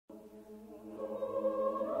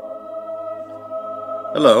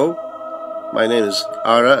Hello, my name is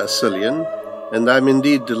Ara Asilian, and I'm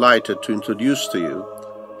indeed delighted to introduce to you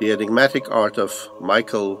the enigmatic art of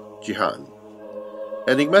Mikael Jihann.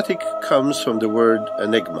 Enigmatic comes from the word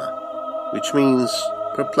enigma, which means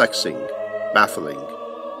perplexing, baffling,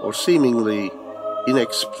 or seemingly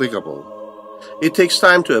inexplicable. It takes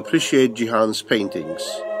time to appreciate Jihann's paintings,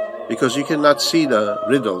 because you cannot see the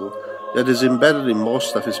riddle that is embedded in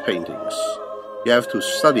most of his paintings. You have to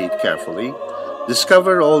study it carefully,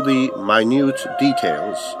 discover all the minute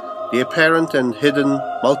details, the apparent and hidden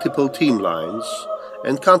multiple theme lines,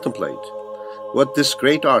 and contemplate what this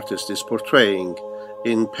great artist is portraying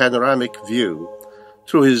in panoramic view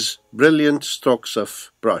through his brilliant strokes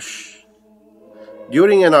of brush.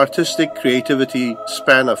 During an artistic creativity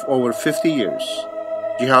span of over 50 years,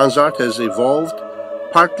 Jihann's art has evolved,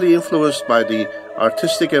 partly influenced by the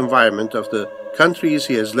artistic environment of the countries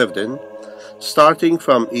he has lived in, starting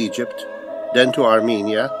from Egypt, then to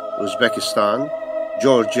Armenia, Uzbekistan,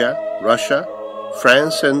 Georgia, Russia,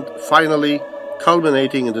 France, and finally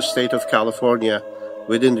culminating in the state of California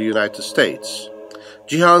within the United States.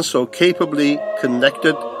 Jihann so capably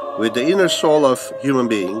connected with the inner soul of human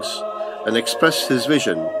beings and expressed his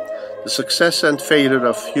vision, the success and failure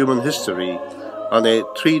of human history, on a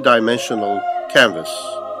three-dimensional canvas.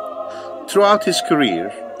 Throughout his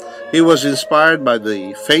career, he was inspired by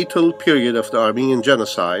the fatal period of the Armenian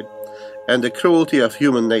genocide and the cruelty of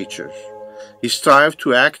human nature. He strived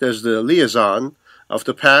to act as the liaison of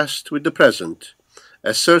the past with the present,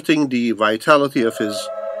 asserting the vitality of his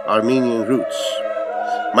Armenian roots.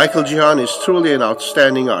 Mikael Jihann is truly an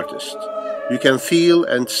outstanding artist. You can feel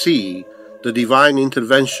and see the divine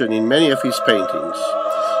intervention in many of his paintings.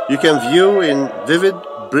 You can view in vivid,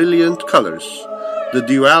 brilliant colors the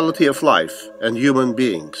duality of life and human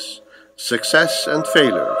beings, success and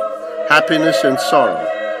failure, happiness and sorrow,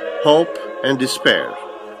 hope and despair,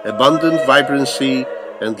 abundant vibrancy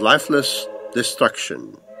and lifeless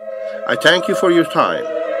destruction. I thank you for your time.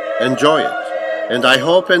 Enjoy it, and I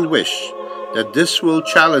hope and wish that this will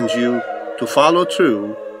challenge you to follow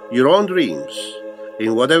through your own dreams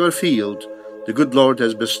in whatever field the good Lord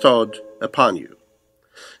has bestowed upon you.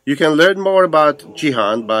 You can learn more about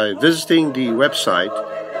Jihann by visiting the website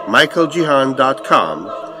mikaeljihann.com,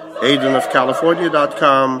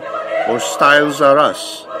 aidenofcalifornia.com, or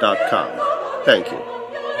stylesareus.com. Thank you.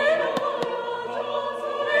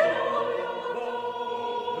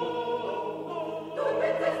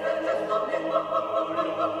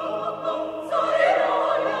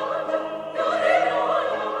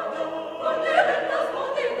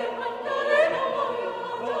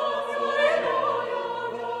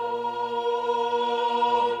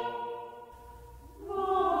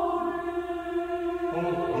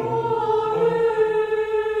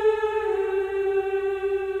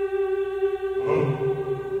 Oh.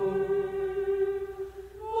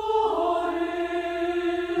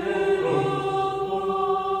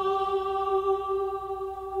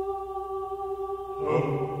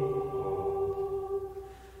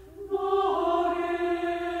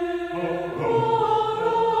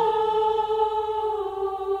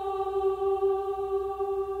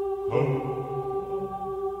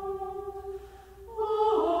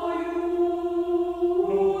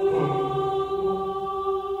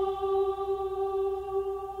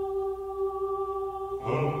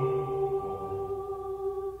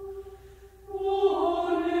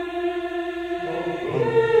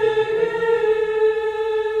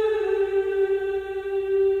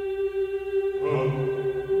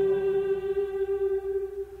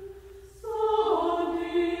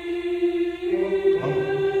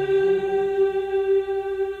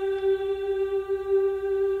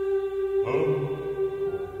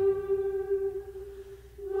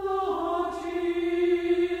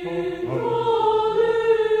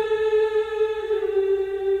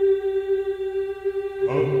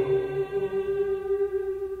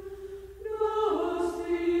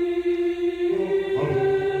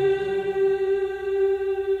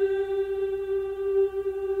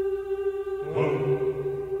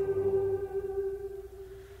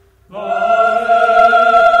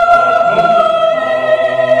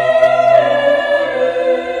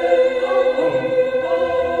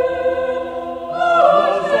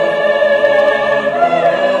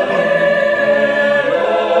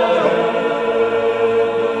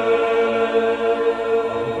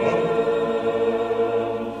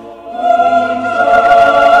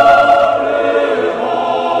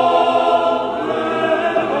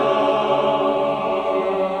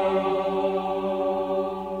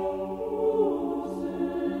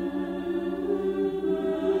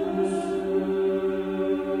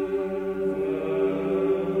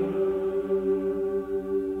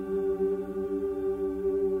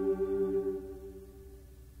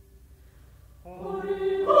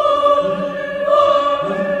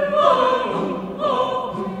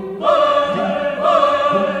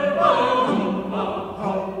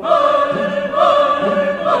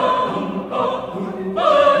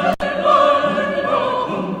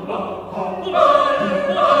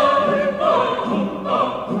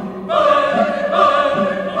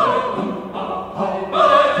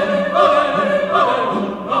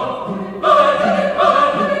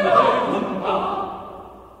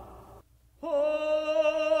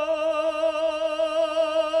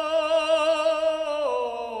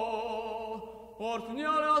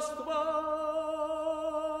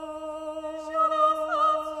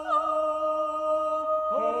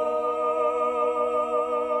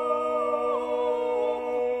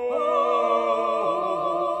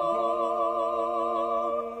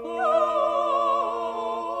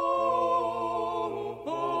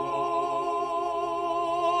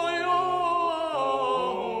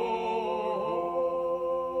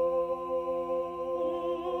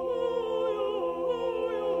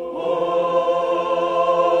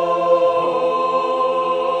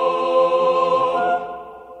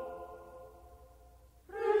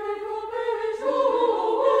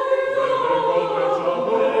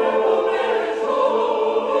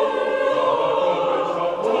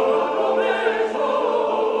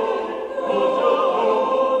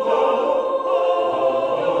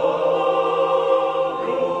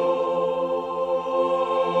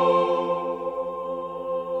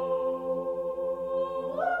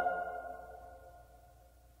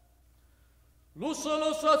 Lusso,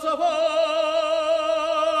 lusso,